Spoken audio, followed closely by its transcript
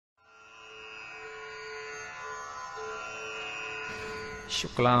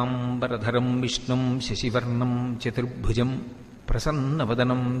శుక్లాంబరధరం విష్ణుం శశివర్ణం చతుర్భుజం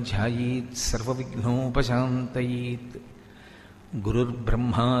ప్రసన్నవదనం ధ్యాయేత్ సర్వవిఘ్నోపశాంతయేత్.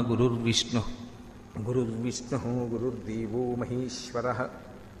 గురుర్బ్రహ్మా గురుర్విష్ణుః గురుర్దేవో మహేశ్వరః.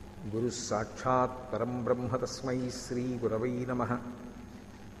 గురుస్సాక్షాత్ పరం బ్రహ్మ తస్మై శ్రీగురవై నమః.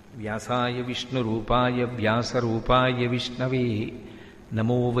 వ్యాసాయ విష్ణురూపాయ వ్యాసరూపాయ విష్ణవే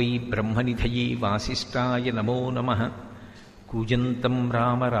నమో వై బ్రహ్మనిధయే వాసిష్ఠాయ నమో నమః. కూజంతం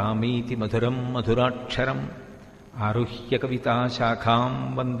రామ రామేతి మధురం మధురాక్షరం ఆరుహ్య కవితాశాఖాం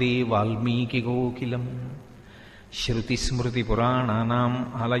వందే వాల్మీకికోకిలం. శ్రుతిస్మృతిపురాణానాం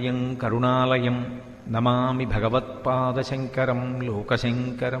ఆలయం కరుణాలయం నమామి భగవత్పాదశంకరం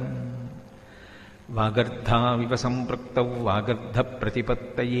లోకశంకరం. వాగర్ధావివ సంపృక్తౌ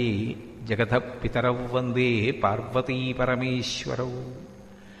వాగర్ధప్రతిపత్తయే జగతః పితరౌ వందే పార్వతీ పరమేశ్వరౌ.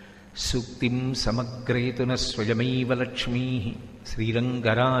 సూక్తిం సమగ్రయతున స్వయమైవ లక్ష్మీ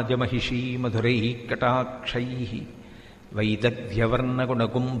శ్రీరంగరాజమహిషీ మధురైః కటాక్షైః.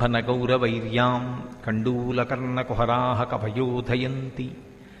 వైదగ్ధ్యవర్ణగుణగుంభనగౌరవైర్యాం కండూలకర్ణకుహరాः కవయోధయంతి.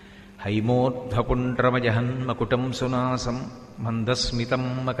 హైమోర్ధ్వపుండ్రమజహన్మకుటం సునాసం మందస్మితం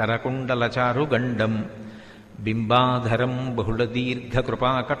మకరకుండలచారుగండం బింబాధరం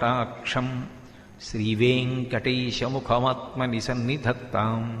బహుళదీర్ఘకృపాకటాక్షం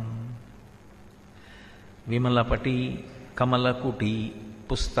శ్రీవేంకటేశముఖమాత్మనిసన్నిధత్తాం. విమలపటి కమలకుటి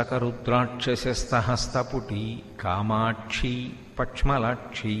పుస్తకరుద్రాక్షసస్తహస్తపుటి కామాక్షి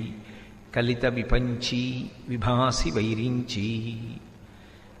పక్ష్మలాక్షి కలిత విపంచీ విభాసి వైరించి.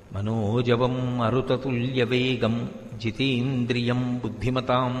 మనోజవం మరుతతుల్యవేగం జితేంద్రియం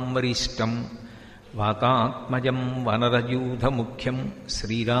బుద్ధిమతాం వరిష్టం వాతాత్మజం వనరయూధముఖ్యం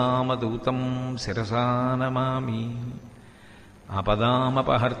శ్రీరామదూతం శిరసా నమామి.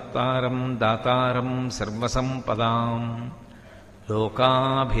 ఆపదామపహర్తారం దాతారం సర్వసంపదాం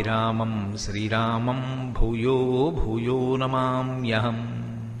లోకాభిరామం శ్రీరామం భూయో భూయో నమామ్యహం.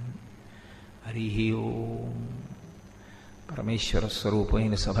 హరి ఓం. పరమేశ్వర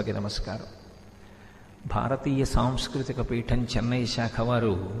స్వరూపమైన సభకి నమస్కారం. భారతీయ సాంస్కృతిక పీఠం చెన్నై శాఖ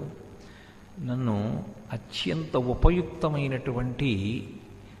వారు నన్ను అత్యంత ఉపయుక్తమైనటువంటి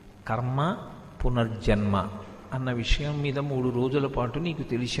కర్మ పునర్జన్మ అన్న విషయం మీద 3 రోజుల పాటు నీకు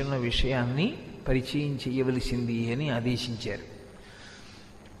తెలిసిన విషయాన్ని పరిచయం చేయవలసింది అని ఆదేశించారు.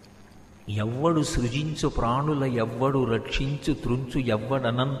 ఎవ్వడు సృజించు ప్రాణుల ఎవ్వడు రక్షించు త్రుంచు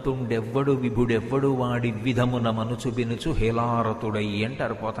ఎవ్వడనంతుండెవ్వడు విభుడెవ్వడు వాడి విధమున మనుచు బెనుచు హేలారతుడై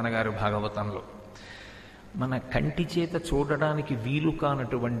అంటారు పోతన గారు భాగవతంలో. మన కంటి చేత చూడడానికి వీలు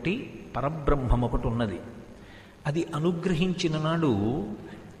కానటువంటి పరబ్రహ్మం ఒకటి ఉన్నది. అది అనుగ్రహించిన నాడు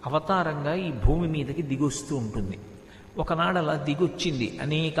అవతారంగా ఈ భూమి మీదకి దిగొస్తూ ఉంటుంది. ఒకనాడు అలా దిగొచ్చింది,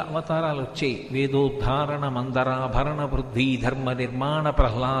 అనేక అవతారాలు వచ్చాయి. వేదోద్ధారణ మందరాభరణ వృద్ధి ధర్మ నిర్మాణ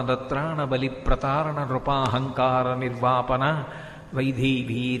ప్రహ్లాదత్రాణ బలి ప్రతారణ నృపాహంకార నిర్వాపన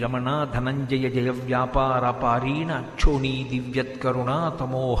వైదేవీ రమణ ధనంజయ జయ వ్యాపార పారీణ అక్షోణీ దివ్యత్కరుణ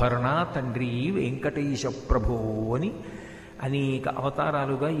తమోహరణ తండ్రి వెంకటేశ ప్రభో అని అనేక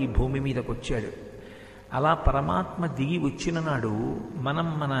అవతారాలుగా ఈ భూమి మీదకి వచ్చాడు. అలా పరమాత్మ దిగి వచ్చిన నాడు మనం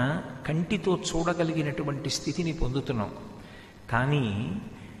మన కంటితో చూడగలిగినటువంటి స్థితిని పొందుతున్నాం. కానీ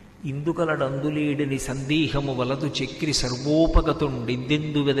ఇందుకలడందులేడని సందేహము వలదు చక్రి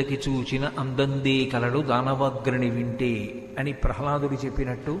సర్వోపగతుండెందెందు వెదకి చూచిన అందందే కలడు దానవాగ్రణి వింటే అని ప్రహ్లాదుడు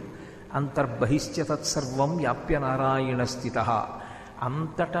చెప్పినట్టు అంతర్బహిశ్చ తత్సర్వం వ్యాప్య నారాయణ స్థితః.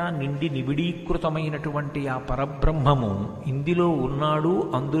 అంతటా నిండి నిబిడీకృతమైనటువంటి ఆ పరబ్రహ్మము ఇందులో ఉన్నాడు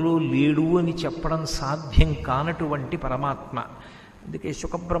అందులో లేడు అని చెప్పడం సాధ్యం కానటువంటి పరమాత్మ. అందుకే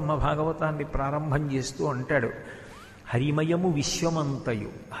శుకబ్రహ్మ భాగవతాన్ని ప్రారంభం చేస్తూ అంటాడు, హరిమయము విశ్వమంతయు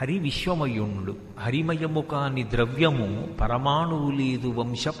హరి విశ్వమయుండు హరిమయము కాని ద్రవ్యము పరమాణువు లేదు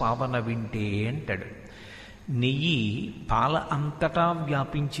వంశ పావన వింటే అంటాడు. నెయ్యి పాల అంతటా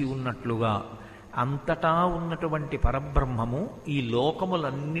వ్యాపించి ఉన్నట్లుగా అంతటా ఉన్నటువంటి పరబ్రహ్మము ఈ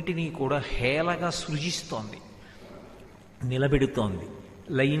లోకములన్నిటినీ కూడా హేళగా సృజిస్తోంది, నిలబెడుతోంది,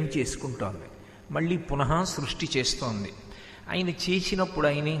 లయం చేసుకుంటోంది, మళ్ళీ పునః సృష్టి చేస్తోంది. ఆయన చేసినప్పుడు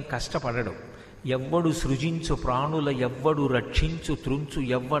ఆయనేం కష్టపడడు. ఎవ్వడు సృజించు ప్రాణుల ఎవ్వడు రక్షించు త్రుంచు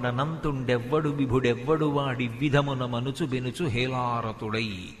ఎవ్వడనంతుండెవ్వడు విభుడెవ్వడు వాడి విధమున మనుచు బెనుచు హేలారతుడై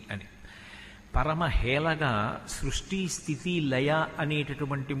అని. పరమహేళగా సృష్టి స్థితి లయ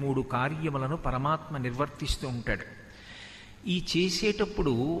అనేటటువంటి 3 కార్యములను పరమాత్మ నిర్వర్తిస్తూ ఉంటాడు. ఈ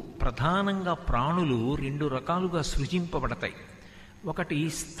చేసేటప్పుడు ప్రధానంగా ప్రాణులు 2 రకాలుగా సృజింపబడతాయి. ఒకటి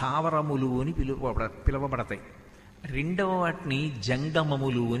స్థావరములు అని పిలువబడతాయి, రెండవ వాటిని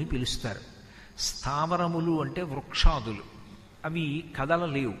జంగమములు అని పిలుస్తారు. స్థావరములు అంటే వృక్షాదులు, అవి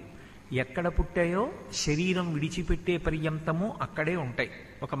కదలలేవు. ఎక్కడ పుట్టాయో శరీరం విడిచిపెట్టే పర్యంతము అక్కడే ఉంటాయి.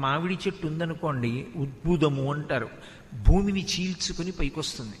 ఒక మామిడి చెట్టు ఉందనుకోండి, ఉద్భుతము అంటారు, భూమిని చీల్చుకుని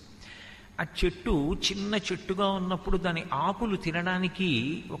పైకొస్తుంది. ఆ చెట్టు చిన్న చెట్టుగా ఉన్నప్పుడు దాని ఆకులు తినడానికి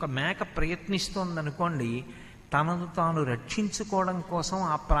ఒక మేక ప్రయత్నిస్తోందనుకోండి, తనను తాను రక్షించుకోవడం కోసం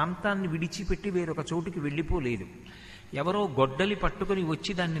ఆ ప్రాంతాన్ని విడిచిపెట్టి వేరొక చోటుకి వెళ్ళిపోలేదు. ఎవరో గొడ్డలి పట్టుకొని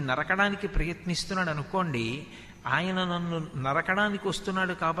వచ్చి దాన్ని నరకడానికి ప్రయత్నిస్తున్నాడు అనుకోండి, ఆయన నన్ను నరకడానికి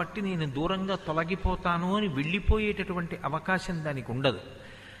వస్తున్నాడు కాబట్టి నేను దూరంగా తొలగిపోతాను అని వెళ్ళిపోయేటటువంటి అవకాశం దానికి ఉండదు.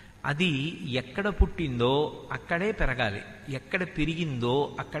 అది ఎక్కడ పుట్టిందో అక్కడే పెరగాలి, ఎక్కడ పెరిగిందో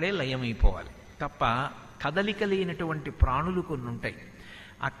అక్కడే లయమైపోవాలి తప్ప కదలిక లేనటువంటి ప్రాణులు కొన్ని ఉంటాయి.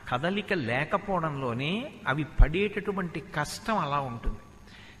 ఆ కదలిక లేకపోవడంలోనే అవి పడేటటువంటి కష్టం అలా ఉంటుంది.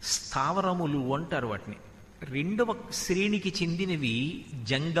 స్థావరములు అంటారు వాటిని. రెండవ శ్రేణికి చెందినవి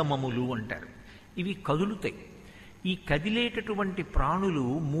జంగమములు అంటారు. ఇవి కదులుతాయి. ఈ కదిలేటటువంటి ప్రాణులు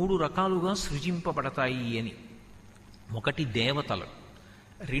 3 రకాలుగా సృజింపబడతాయి అని. 1 దేవతలు,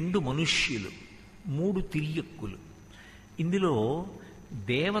 2 మనుష్యులు, 3 తిర్యక్కులు. ఇందులో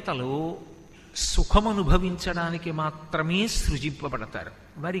దేవతలు సుఖమనుభవించడానికి మాత్రమే సృజింపబడతారు.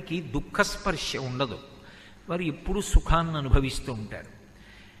 వారికి దుఃఖస్పర్శ ఉండదు, వారు ఎప్పుడూ సుఖాన్ని అనుభవిస్తూ ఉంటారు.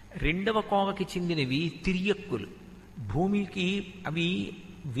 2వ కోవకి చెందినవి తిర్యక్కులు. భూమికి అవి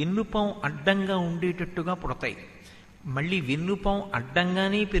వెన్నుపం అడ్డంగా ఉండేటట్టుగా పుడతాయి. మళ్ళీ వెన్నుపం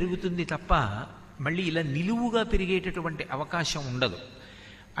అడ్డంగానే పెరుగుతుంది తప్ప మళ్ళీ ఇలా నిలువుగా పెరిగేటటువంటి అవకాశం ఉండదు.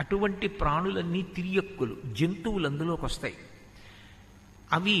 అటువంటి ప్రాణులన్నీ తిర్యక్కులు, జంతువులు అందులోకి వస్తాయి.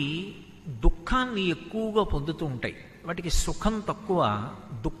 అవి దుఃఖాన్ని ఎక్కువగా పొందుతూ ఉంటాయి. వాటికి సుఖం తక్కువ,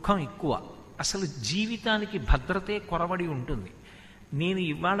 దుఃఖం ఎక్కువ. అసలు జీవితానికి భద్రతే కొరవడి ఉంటుంది. నేను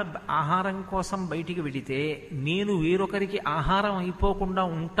ఇవాళ ఆహారం కోసం బయటికి వెళితే నేను వేరొకరికి ఆహారం అయిపోకుండా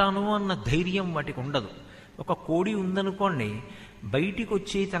ఉంటాను అన్న ధైర్యం వాటికి ఉండదు. ఒక కోడి ఉందనుకోండి, బయటికి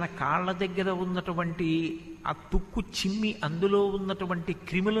వచ్చి తన కాళ్ళ దగ్గర ఉన్నటువంటి ఆ తుక్కు చిమ్మి అందులో ఉన్నటువంటి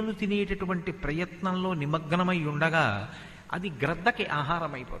క్రిములను తినేటటువంటి ప్రయత్నంలో నిమగ్నమై ఉండగా అది గ్రద్దకి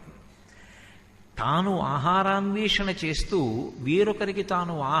ఆహారం అయిపోతుంది. తాను ఆహారాన్వేషణ చేస్తూ వేరొకరికి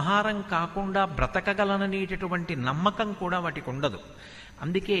తాను ఆహారం కాకుండా బ్రతకగలననేటటువంటి నమ్మకం కూడా వాటికి ఉండదు.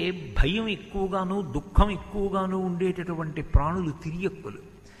 అందుకే భయం ఎక్కువగాను దుఃఖం ఎక్కువగాను ఉండేటటువంటి ప్రాణులు తిర్యక్కులు.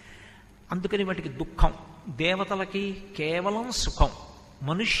 అందుకని వాటికి దుఃఖం. దేవతలకి కేవలం సుఖం.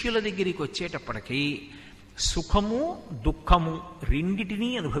 మనుష్యుల దగ్గరికి వచ్చేటప్పటికీ సుఖము దుఃఖము రెండిటినీ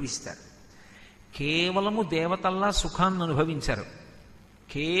అనుభవిస్తారు. కేవలము దేవతల్లా సుఖాన్ని అనుభవించరు,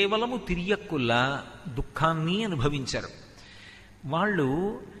 కేవలము తిర్యక్కుల్లా దుఃఖాన్ని అనుభవించరు. వాళ్ళు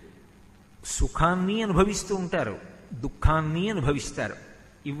సుఖాన్ని అనుభవిస్తూ ఉంటారు, దుఃఖాన్ని అనుభవిస్తారు.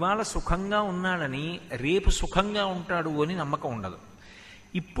 ఇవాళ సుఖంగా ఉన్నాడని రేపు సుఖంగా ఉంటాడు అని నమ్మకం ఉండదు.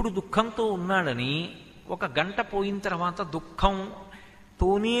 ఇప్పుడు దుఃఖంతో ఉన్నాడని 1 గంట పోయిన తర్వాత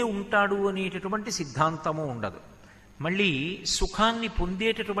దుఃఖంతోనే ఉంటాడు అనేటటువంటి సిద్ధాంతము ఉండదు. మళ్ళీ సుఖాన్ని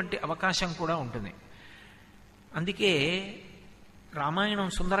పొందేటటువంటి అవకాశం కూడా ఉంటుంది. అందుకే రామాయణం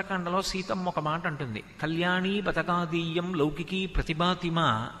సుందరకాండలో సీతమ్మ ఒక మాట అంటుంది, కళ్యాణీ బతకాదీయం లౌకికీ ప్రతిభాతిమా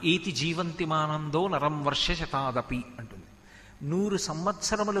ఏతి జీవంతిమానందో నరం వర్ష శతాదపి అంటుంది. 100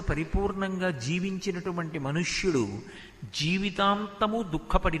 సంవత్సరములు పరిపూర్ణంగా జీవించినటువంటి మనుష్యుడు జీవితాంతము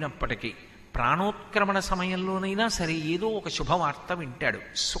దుఃఖపడినప్పటికీ ప్రాణోత్క్రమణ సమయంలోనైనా సరే ఏదో ఒక శుభవార్త వింటాడు,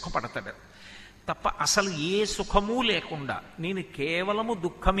 సుఖపడతాడు తప్ప అసలు ఏ సుఖమూ లేకుండా నేను కేవలము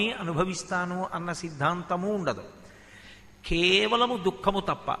దుఃఖమే అనుభవిస్తాను అన్న సిద్ధాంతము ఉండదు. కేవలము దుఃఖము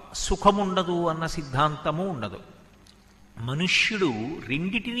తప్ప సుఖముండదు అన్న సిద్ధాంతము ఉండదు. మనుష్యుడు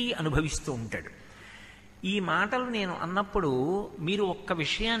రెండిటినీ అనుభవిస్తూ ఉంటాడు. ఈ మాటలు నేను అన్నప్పుడు మీరు ఒక్క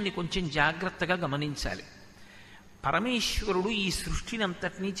విషయాన్ని కొంచెం జాగ్రత్తగా గమనించాలి. పరమేశ్వరుడు ఈ సృష్టిని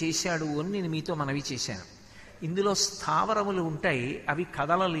అంతటినీ చేశాడు అని నేను మీతో మనవి చేశాను. ఇందులో స్థావరములు ఉంటాయి, అవి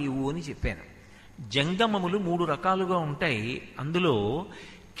కదలలేవు అని చెప్పాను. జంగమములు 3 రకాలుగా ఉంటాయి. అందులో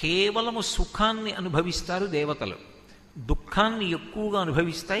కేవలము సుఖాన్ని అనుభవిస్తారు దేవతలు, దుఃఖాన్ని ఎక్కువగా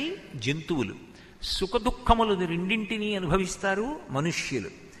అనుభవిస్తాయి జంతువులు, సుఖ దుఃఖములు రెండింటినీ అనుభవిస్తారు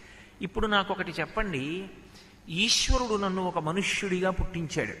మనుష్యులు. ఇప్పుడు నాకొకటి చెప్పండి, ఈశ్వరుడు నన్ను ఒక మనుష్యుడిగా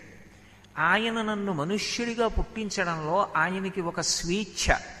పుట్టించాడు. ఆయన నన్ను మనుష్యుడిగా పుట్టించడంలో ఆయనకి ఒక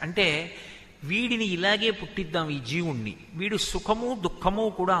స్వేచ్ఛ, అంటే వీడిని ఇలాగే పుట్టిద్దాం, ఈ జీవుణ్ణి వీడు సుఖము దుఃఖము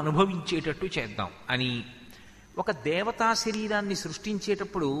కూడా అనుభవించేటట్టు చేద్దాం అని ఒక దేవతా శరీరాన్ని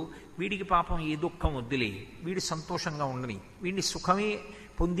సృష్టించేటప్పుడు వీడికి పాపం ఏ దుఃఖం వద్దులే, వీడు సంతోషంగా ఉండని, వీడిని సుఖమే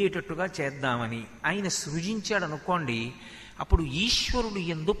పొందేటట్టుగా చేద్దామని ఆయన సృజించాడు అనుకోండి. అప్పుడు ఈశ్వరుడు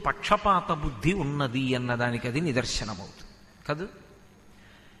యందు పక్షపాత బుద్ధి ఉన్నది అన్నదానికి అది నిదర్శనమవుతుంది కదూ.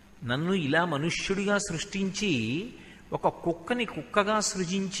 నన్ను ఇలా మనుష్యుడిగా సృష్టించి ఒక కుక్కని కుక్కగా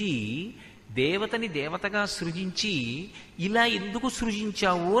సృజించి దేవతని దేవతగా సృజించి ఇలా ఎందుకు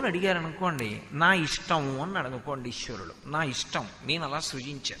సృజించావు అని అడిగారు అనుకోండి, నా ఇష్టం అన్నాడు అనుకోండి ఈశ్వరుడు. నా ఇష్టం, నేను అలా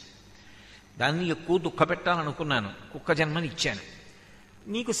సృజించాను. దాన్ని ఎక్కువ దుఃఖ పెట్టాలనుకున్నాను, కుక్క జన్మని ఇచ్చాను.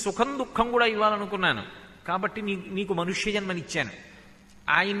 నీకు సుఖం దుఃఖం కూడా ఇవ్వాలనుకున్నాను, కాబట్టి నీకు మనుష్య జన్మనిచ్చాను.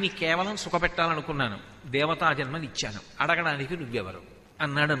 ఆయన్ని కేవలం సుఖపెట్టాలనుకున్నాను, దేవతా జన్మనిచ్చాను. అడగడానికి నువ్వెవరు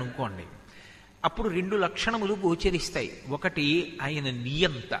అన్నాడు అనుకోండి. అప్పుడు 2 లక్షణములు గోచరిస్తాయి. ఒకటి, ఆయన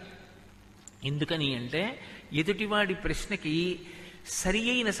నియంత. ఎందుకని అంటే ఎదుటివాడి ప్రశ్నకి సరి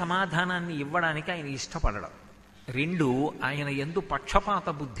అయిన సమాధానాన్ని ఇవ్వడానికి ఆయన ఇష్టపడడం. 2, ఆయన యందు పక్షపాత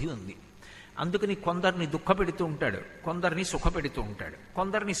బుద్ధి ఉంది. అందుకని కొందరిని దుఃఖపెడుతూ ఉంటాడు, కొందరిని సుఖపెడుతూ ఉంటాడు,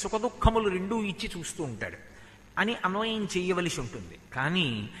 కొందరిని సుఖదుఖములు 2 ఇచ్చి చూస్తూ ఉంటాడు అని అన్వయం చేయవలసి ఉంటుంది. కానీ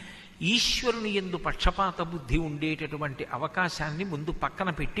ఈశ్వరుని యందు పక్షపాత బుద్ధి ఉండేటటువంటి అవకాశాన్ని ముందు పక్కన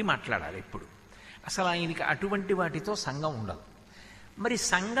పెట్టి మాట్లాడాలి ఎప్పుడు. అసలు ఆయనకి అటువంటి వాటితో సంఘం ఉండదు. మరి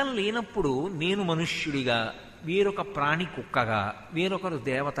సంఘం లేనప్పుడు నేను మనుష్యుడిగా, వేరొక ప్రాణి కుక్కగా, వేరొకరు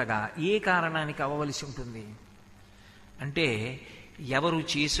దేవతగా ఏ కారణానికి అవ్వవలసి ఉంటుంది అంటే, ఎవరు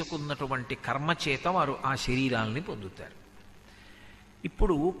చేసుకున్నటువంటి కర్మ చేత వారు ఆ శరీరాల్ని పొందుతారు.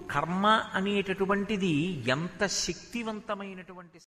 ఇప్పుడు కర్మ అనేటటువంటిది ఎంత శక్తివంతమైనటువంటి